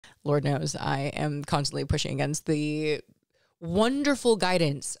Lord knows I am constantly pushing against the wonderful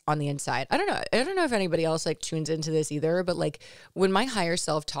guidance on the inside. I don't know if anybody else like tunes into this either, but like when my higher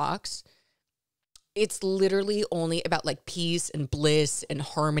self talks, it's literally only about like peace and bliss and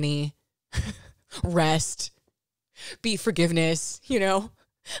harmony, rest, forgiveness, you know?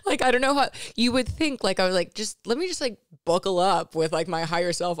 Like, I don't know how you would think, like, I was like, let me just like buckle up with like my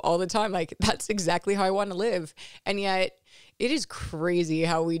higher self all the time. Like, that's exactly how I want to live. And yet it is crazy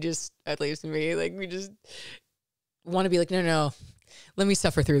how we just, at least me, like we just want to be like, no, let me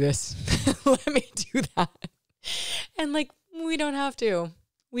suffer through this. Let me do that. And like, we don't have to.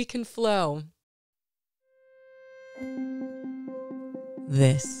 We can flow.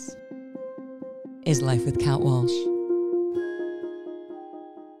 This is Life with KAT Walsh.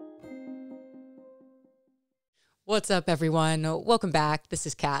 What's up, everyone? Welcome back. This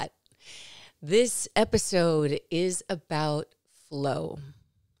is Kat. This episode is about flow.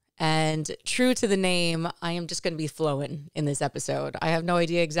 And true to the name, I am just going to be flowing in this episode. I have no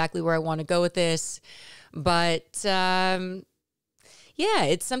idea exactly where I want to go with this, but yeah,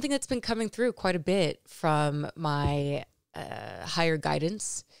 it's something that's been coming through quite a bit from my higher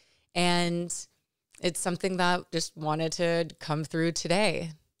guidance, and it's something that just wanted to come through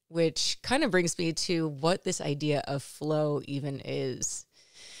today, which kind of brings me to what this idea of flow even is.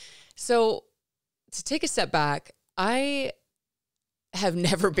 So to take a step back, I have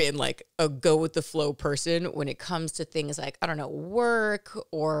never been like a go with the flow person when it comes to things like, I don't know, work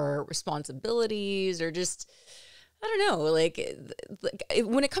or responsibilities or just, I don't know, like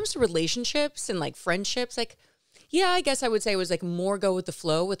when it comes to relationships and like friendships, like, yeah, I guess I would say it was like more go with the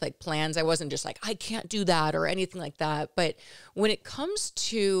flow with like plans. I wasn't just like, I can't do that or anything like that. But when it comes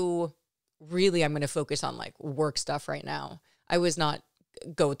to really, I'm going to focus on like work stuff right now, I was not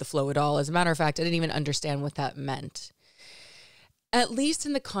go with the flow at all. As a matter of fact, I didn't even understand what that meant. At least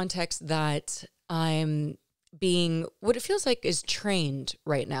in the context that I'm being, what it feels like is trained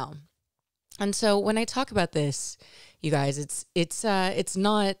right now. And so when I talk about this, you guys, it's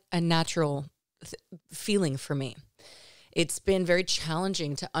not a natural feeling for me. It's been very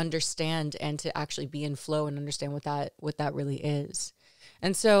challenging to understand and to actually be in flow and understand what that really is.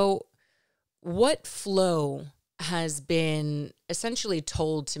 And so what flow has been essentially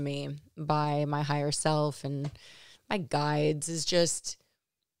told to me by my higher self and my guides is just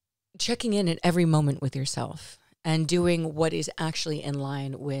checking in at every moment with yourself and doing what is actually in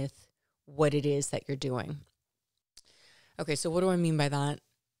line with what it is that you're doing. Okay, so what do I mean by that?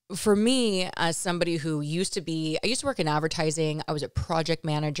 For me, as somebody who I used to work in advertising. I was a project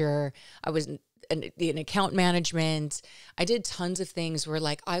manager. I was in account management. I did tons of things where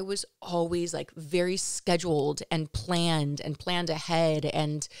like I was always like very scheduled and planned ahead.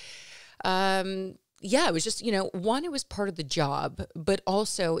 And yeah, it was just, one, it was part of the job, but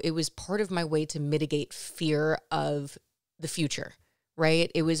also it was part of my way to mitigate fear of the future, right?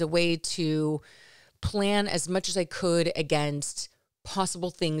 It was a way to plan as much as I could against possible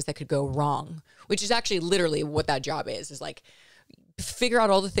things that could go wrong, which is actually literally what that job is like figure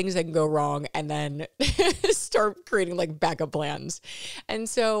out all the things that can go wrong and then start creating like backup plans. And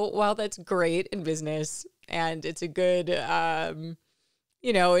so while that's great in business and it's a good,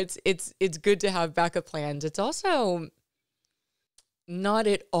 it's good to have backup plans, it's also not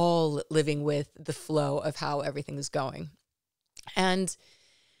at all living with the flow of how everything is going. And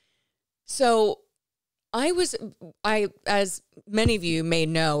so as many of you may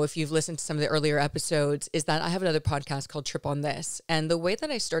know, if you've listened to some of the earlier episodes, is that I have another podcast called Trip on This. And the way that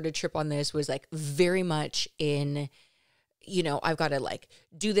I started Trip on This was like very much in, I've got to like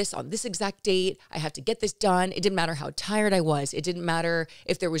do this on this exact date. I have to get this done. It didn't matter how tired I was. It didn't matter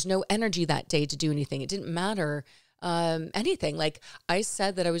if there was no energy that day to do anything. It didn't matter anything. Like I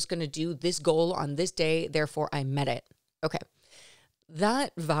said that I was going to do this goal on this day. Therefore I met it. Okay.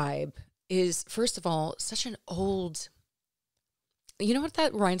 That vibe is, first of all, such an old, you know what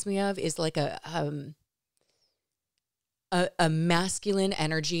that reminds me of is like a masculine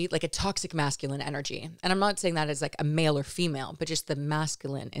energy, like a toxic masculine energy. And I'm not saying that as like a male or female, but just the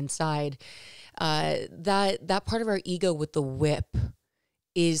masculine inside. That part of our ego with the whip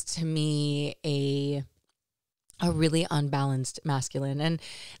is to me a really unbalanced masculine. And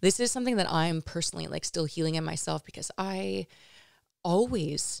this is something that I'm personally like still healing in myself because I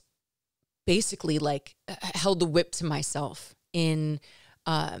always basically like held the whip to myself in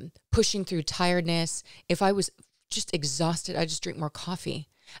pushing through tiredness. If I was just exhausted, I just drink more coffee.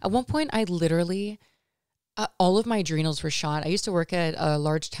 At one point, I literally, all of my adrenals were shot. I used to work at a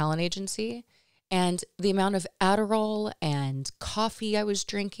large talent agency, and the amount of Adderall and coffee I was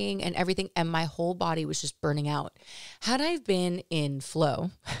drinking and everything, and my whole body was just burning out. Had I been in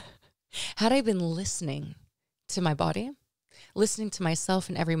flow, Had I been listening to my body, listening to myself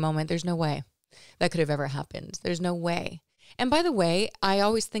in every moment, there's no way that could have ever happened. There's no way. And by the way, I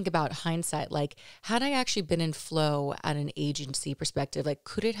always think about hindsight, like, had I actually been in flow at an agency perspective, like,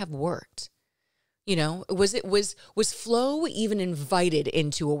 could it have worked? You know, was flow even invited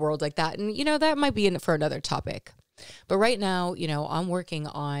into a world like that? And, you know, that might be for another topic. But right now, you know, I'm working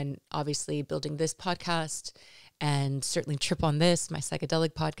on obviously building this podcast and certainly Trip on This, my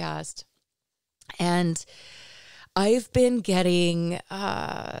psychedelic podcast. And I've been getting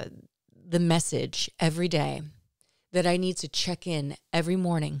the message every day that I need to check in every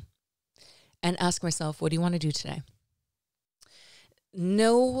morning and ask myself, what do you want to do today?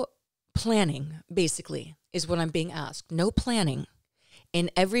 No planning, basically, is what I'm being asked. No planning. In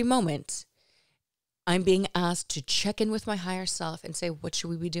every moment, I'm being asked to check in with my higher self and say, what should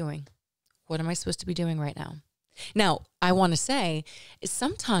we be doing? What am I supposed to be doing right now? Now, I want to say,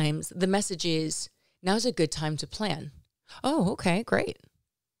 sometimes the message is, now's a good time to plan. Oh, okay, great.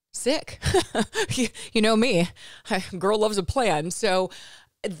 Sick. You know me, girl loves a plan. So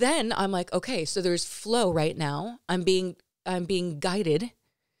then I'm like, okay, so there's flow right now. I'm being guided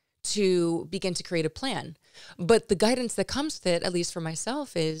to begin to create a plan. But the guidance that comes with it, at least for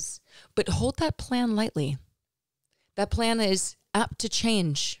myself, is, but hold that plan lightly. That plan is apt to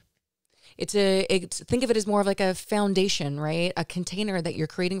change. Think of it as more of like a foundation, right? A container that you're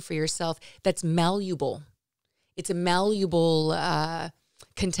creating for yourself that's malleable. It's a malleable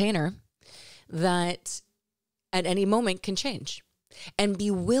container that at any moment can change, and be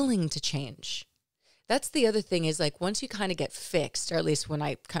willing to change. That's the other thing, is like, once you kind of get fixed, or at least when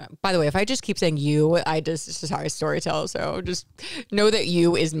I kind of, by the way, if I just keep saying you, this is how I storytell. So just know that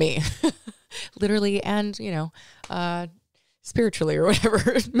you is me, literally. And, you know, spiritually or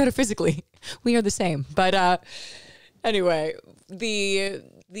whatever, metaphysically, we are the same. But anyway,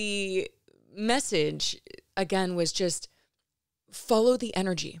 the message again was just follow the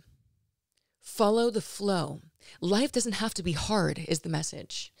energy, follow the flow. Life doesn't have to be hard is the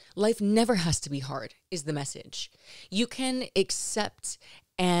message. Life never has to be hard is the message. You can accept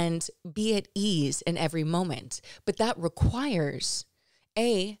and be at ease in every moment, but that requires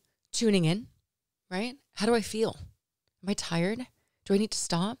tuning in, right? How do I feel? Am I tired? Do I need to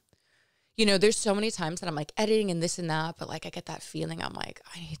stop? You know, there's so many times that I'm like editing and this and that, but like I get that feeling. I'm like,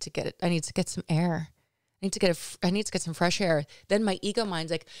 I need to get some air. I need to get some fresh air. Then my ego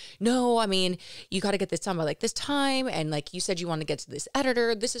mind's like, no, I mean, you got to get this done by like this time. And like you said, you want to get to this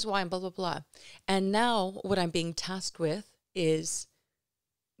editor. This is why, and blah, blah, blah. And now what I'm being tasked with is,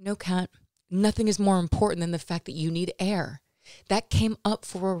 no, Kat, nothing is more important than the fact that you need air. That came up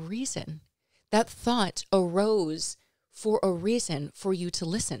for a reason. That thought arose for a reason, for you to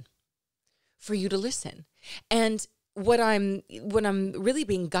listen. And what I'm really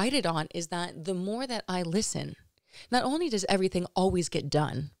being guided on is that the more that I listen, not only does everything always get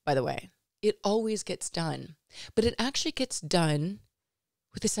done, by the way, it always gets done, but it actually gets done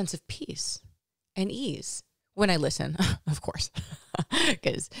with a sense of peace and ease when I listen, of course,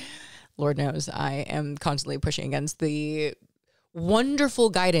 because Lord knows I am constantly pushing against the wonderful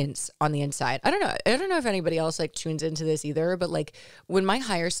guidance on the inside. I don't know if anybody else like tunes into this either, but like when my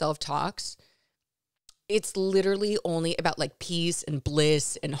higher self talks, it's literally only about like peace and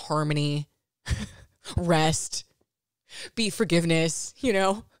bliss and harmony, rest, forgiveness, you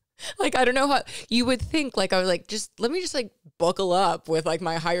know? Like, I don't know how you would think, like, I was like, let me like buckle up with like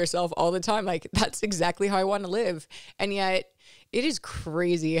my higher self all the time. Like, that's exactly how I want to live. And yet it is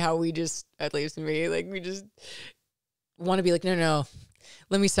crazy how we just, at least me, like we just want to be like, no,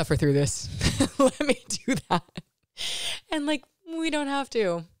 let me suffer through this. Let me do that. And like, we don't have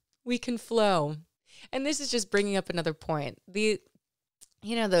to, we can flow. And this is just bringing up another point. The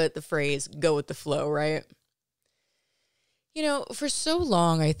phrase, go with the flow, right? You know, for so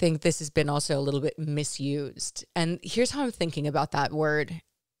long, I think this has been also a little bit misused. And here's how I'm thinking about that word.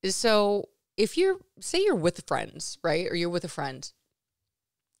 So if you're with friends, right? Or you're with a friend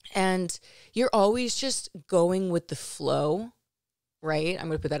and you're always just going with the flow, right? I'm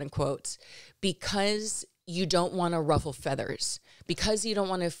going to put that in quotes, because you don't want to ruffle feathers, because you don't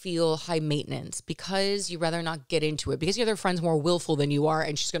want to feel high maintenance, because you rather not get into it, because your other friend's more willful than you are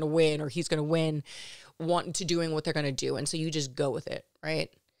and she's going to win or he's going to win, want to doing what they're going to do. And so you just go with it, right?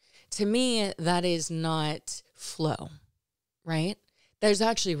 To me, that is not flow, right? There's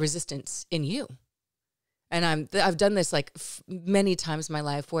actually resistance in you. And I've done this like many times in my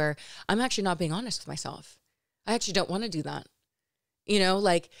life where I'm actually not being honest with myself. I actually don't want to do that. You know,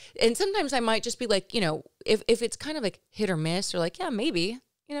 like, and sometimes I might just be like, you know, if it's kind of like hit or miss, or like, yeah, maybe,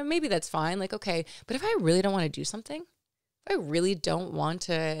 you know, maybe that's fine. Like, okay. But if I really don't want to do something, if I really don't want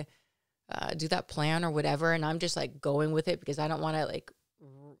to do that plan or whatever, and I'm just like going with it because I don't want to like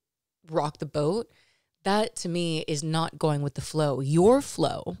rock the boat. That to me is not going with the flow. Your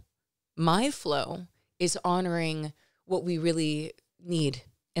flow, my flow, is honoring what we really need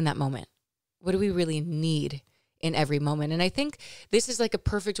in that moment. What do we really need in every moment? And I think this is like a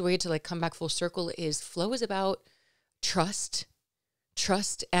perfect way to like come back full circle. Is flow is about trust,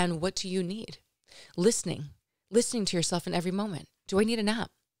 and what do you need? Listening to yourself in every moment. Do I need a nap?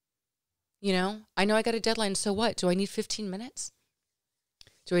 You know I got a deadline. So what? Do I need 15 minutes?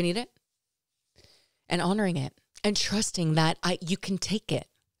 Do I need it? And honoring it and trusting that you can take it.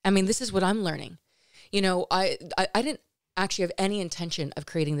 I mean, this is what I'm learning. I didn't actually have any intention of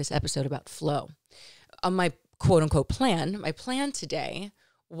creating this episode about flow. My quote unquote plan, my plan today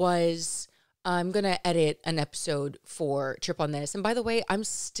was I'm going to edit an episode for Trip on This. And by the way, I'm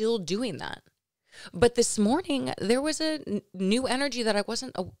still doing that. But this morning, there was a new energy that I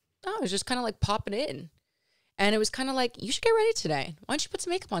wasn't, it was just kind of like popping in. And it was kind of like, you should get ready today. Why don't you put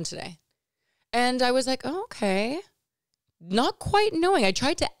some makeup on today? And I was like, oh, okay. Not quite knowing. I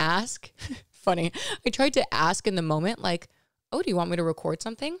tried to ask, funny. I tried to ask in the moment, like, oh, do you want me to record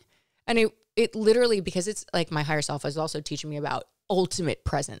something? And it literally, because it's like my higher self is also teaching me about ultimate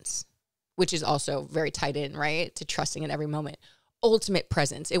presence, which is also very tied in, right? To trusting in every moment. Ultimate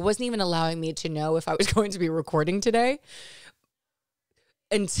presence. It wasn't even allowing me to know if I was going to be recording today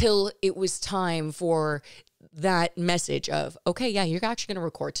until it was time for that message of, okay, yeah, you're actually going to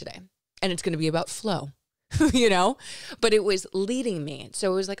record today. And it's going to be about flow, but it was leading me.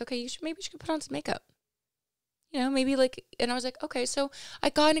 So it was like, okay, maybe you should put on some makeup, maybe like, and I was like, okay, so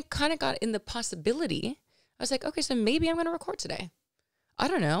I kind of got in the possibility. I was like, okay, so maybe I'm going to record today. I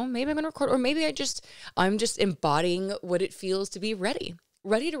don't know. Maybe I'm going to record, or maybe I'm just embodying what it feels to be ready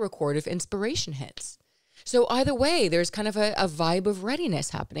to record if inspiration hits. So either way, there's kind of a vibe of readiness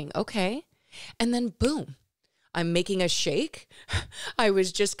happening. Okay. And then boom. I'm making a shake. I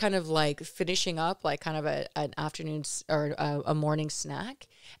was just kind of like finishing up like kind of an afternoon or a morning snack.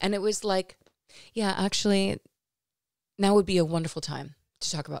 And it was like, yeah, actually, now would be a wonderful time to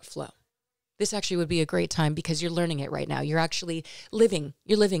talk about flow. This actually would be a great time because you're learning it right now. You're actually living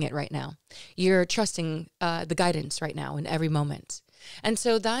it right now. You're trusting the guidance right now in every moment. And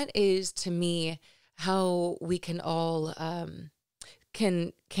so that is, to me, how we can all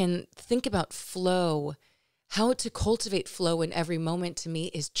can think about flow. How to cultivate flow in every moment, to me,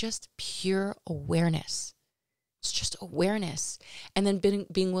 is just pure awareness. It's just awareness. And then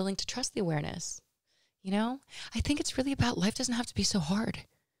being willing to trust the awareness. I think it's really about life doesn't have to be so hard.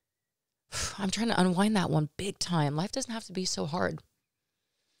 I'm trying to unwind that one big time. Life doesn't have to be so hard.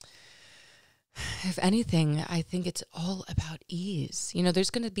 If anything, I think it's all about ease. There's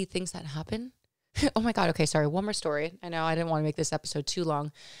going to be things that happen. Oh my God. Okay. Sorry. One more story. I know I didn't want to make this episode too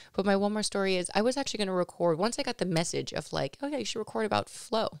long, but my one more story is I was actually going to record once I got the message of like, oh yeah, you should record about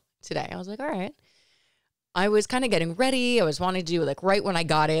flow today. I was like, all right. I was kind of getting ready. I was wanting to do like right when I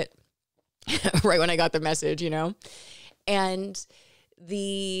got it, right when I got the message, and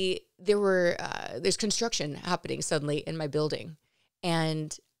there's construction happening suddenly in my building.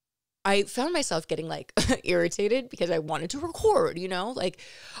 And I found myself getting like irritated because I wanted to record, like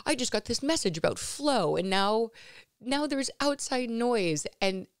I just got this message about flow and now there's outside noise.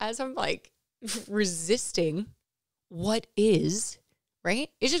 And as I'm like resisting what is,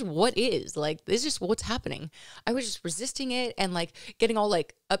 right? It's just what is, like, it's just what's happening. I was just resisting it and like getting all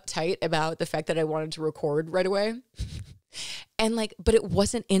like uptight about the fact that I wanted to record right away. And like, but it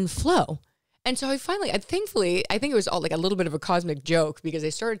wasn't in flow. And so thankfully, I think it was all like a little bit of a cosmic joke because they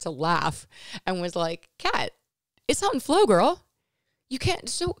started to laugh and was like, Kat, it's not in flow, girl. You can't.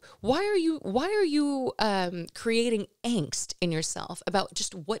 So why are you creating angst in yourself about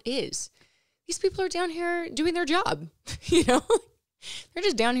just what is? These people are down here doing their job, they're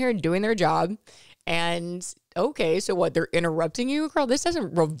just down here doing their job. And okay, so what? They're interrupting you, girl. This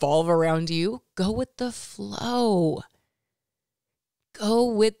doesn't revolve around you. Go with the flow. Go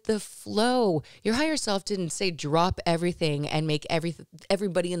with the flow. Your higher self didn't say drop everything and make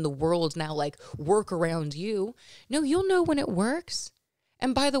everybody in the world now like work around you. No, you'll know when it works.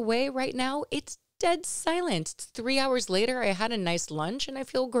 And by the way, right now, it's dead silent. It's 3 hours later. I had a nice lunch and I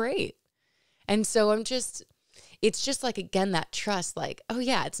feel great. And so it's just like, again, that trust, like, oh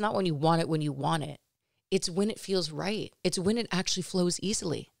yeah, it's not when you want it. It's when it feels right. It's when it actually flows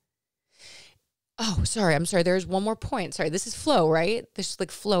easily. Oh, sorry. I'm sorry. There's one more point. Sorry. This is flow, right? This is like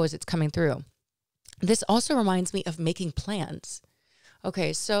flow as it's coming through. This also reminds me of making plans.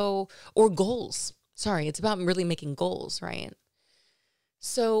 Okay. So, or goals. Sorry. It's about really making goals, right?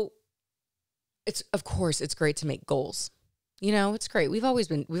 So of course, it's great to make goals. You know, it's great. We've always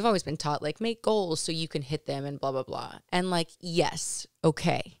been taught like make goals so you can hit them and blah, blah, blah. And like, yes.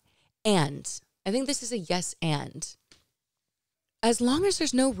 Okay. And I think this is a yes. And as long as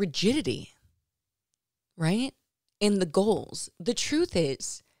there's no rigidity, right, in the goals, the truth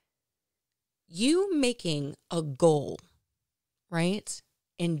is you making a goal, right,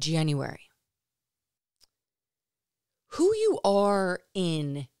 in January, who you are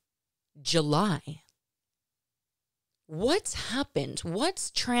in July, what's happened,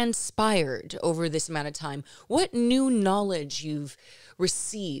 what's transpired over this amount of time, what new knowledge you've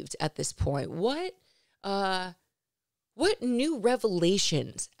received at this point, what new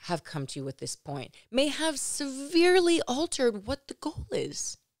revelations have come to you at this point may have severely altered what the goal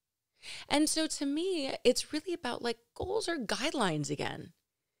is. And so to me, it's really about like goals are guidelines again.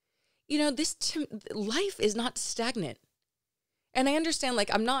 You know, life is not stagnant. And I understand,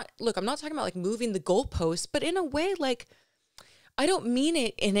 like, I'm not talking about like moving the goalposts, but in a way, like, I don't mean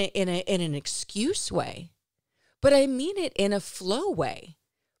it in an excuse way, but I mean it in a flow way.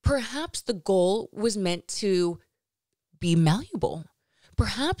 Perhaps the goal was meant to be malleable.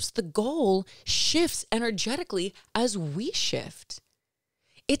 Perhaps the goal shifts energetically as we shift.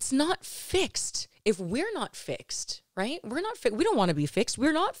 It's not fixed. If we're not fixed, right? We're not fixed. We don't want to be fixed.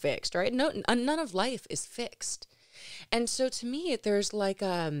 We're not fixed, right? No, none of life is fixed. And so to me, there's like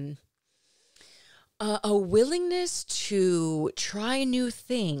a willingness to try new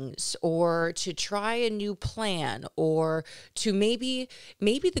things or to try a new plan or to maybe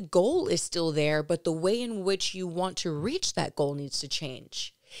the goal is still there, but the way in which you want to reach that goal needs to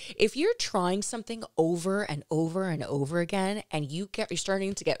change. If you're trying something over and over and over again and you're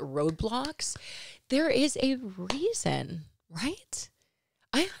starting to get roadblocks, there is a reason, right?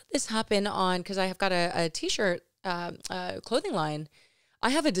 I had this happen because I have got a t-shirt clothing line. I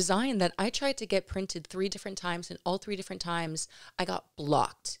have a design that I tried to get printed 3 different times, and all 3 different times I got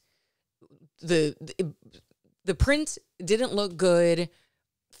blocked. The print didn't look good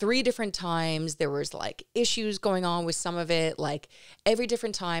 3 different times. There was like issues going on with some of it, like every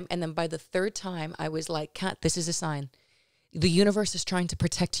different time. And then by the 3rd time, I was like, Kat, this is a sign. The universe is trying to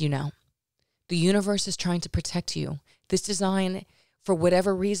protect you now. The universe is trying to protect you. This design, for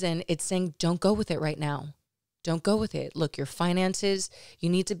whatever reason, it's saying, don't go with it right now. Don't go with it. Look, your finances, you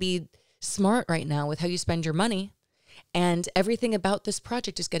need to be smart right now with how you spend your money. And everything about this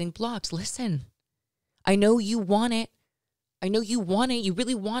project is getting blocked. Listen, I know you want it. I know you want it. You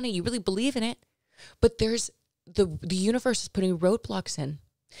really want it. You really believe in it. But there's the universe is putting roadblocks in.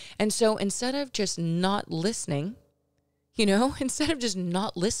 And so instead of just not listening, instead of just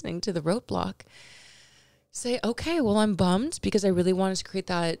not listening to the roadblock, say, okay, well, I'm bummed because I really wanted to create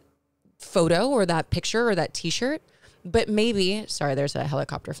that photo or that picture or that t-shirt, but maybe, sorry, there's a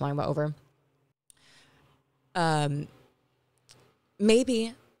helicopter flying over.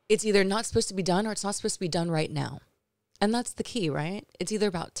 Maybe it's either not supposed to be done or it's not supposed to be done right now. And that's the key, right? It's either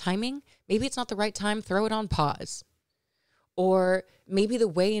about timing. Maybe it's not the right time, throw it on pause. Or maybe the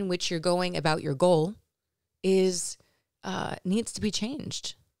way in which you're going about your goal needs to be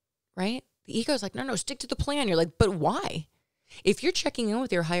changed, right? The ego is like, no, stick to the plan. You're like, but why? If you're checking in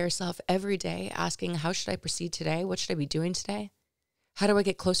with your higher self every day, asking, how should I proceed today? What should I be doing today? How do I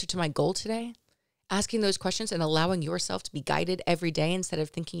get closer to my goal today? Asking those questions and allowing yourself to be guided every day instead of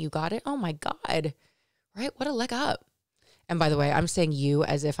thinking you got it. Oh my God, right? What a leg up. And by the way, I'm saying you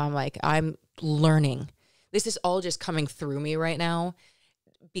as if I'm learning. This is all just coming through me right now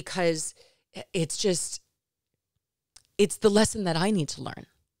because it's the lesson that I need to learn.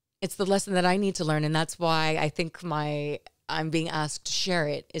 It's the lesson that I need to learn. And that's why I think I'm being asked to share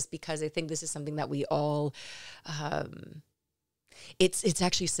it, is because I think this is something that we all, it's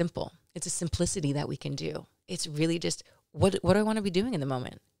actually simple. It's a simplicity that we can do. It's really just, what do I want to be doing in the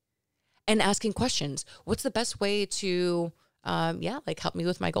moment? And asking questions. What's the best way to, help me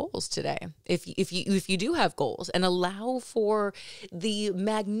with my goals today? If you do have goals, and allow for the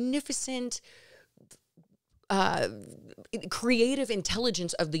magnificent, creative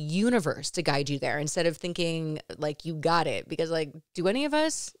intelligence of the universe to guide you there instead of thinking like you got it, because do any of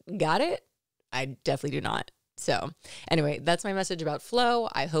us got it? I definitely do not. So anyway, that's my message about flow.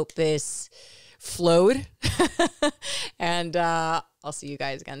 I hope this flowed and I'll see you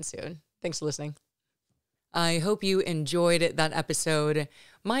guys again soon. Thanks for listening. I hope you enjoyed that episode.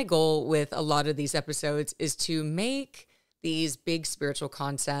 My goal with a lot of these episodes is to make these big spiritual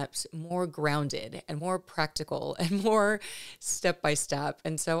concepts more grounded and more practical and more step by step.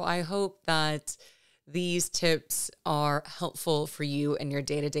 And so I hope that these tips are helpful for you in your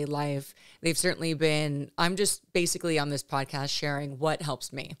day-to-day life. They've certainly been, I'm just basically on this podcast sharing what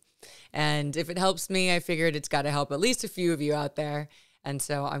helps me. And if it helps me, I figured it's got to help at least a few of you out there. And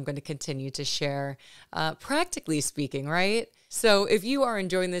so I'm going to continue to share, practically speaking, right? So if you are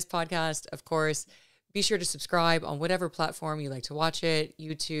enjoying this podcast, of course, be sure to subscribe on whatever platform you like to watch it,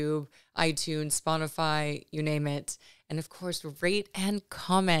 YouTube, iTunes, Spotify, you name it. And of course, rate and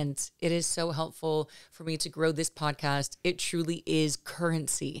comment. It is so helpful for me to grow this podcast. It truly is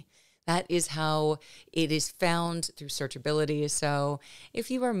currency. That is how it is found through searchability. So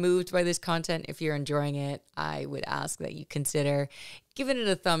if you are moved by this content, if you're enjoying it, I would ask that you consider giving it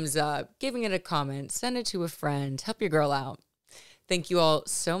a thumbs up, giving it a comment, send it to a friend, help your girl out. Thank you all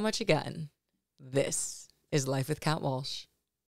so much again. This is Life with Kat Walsh.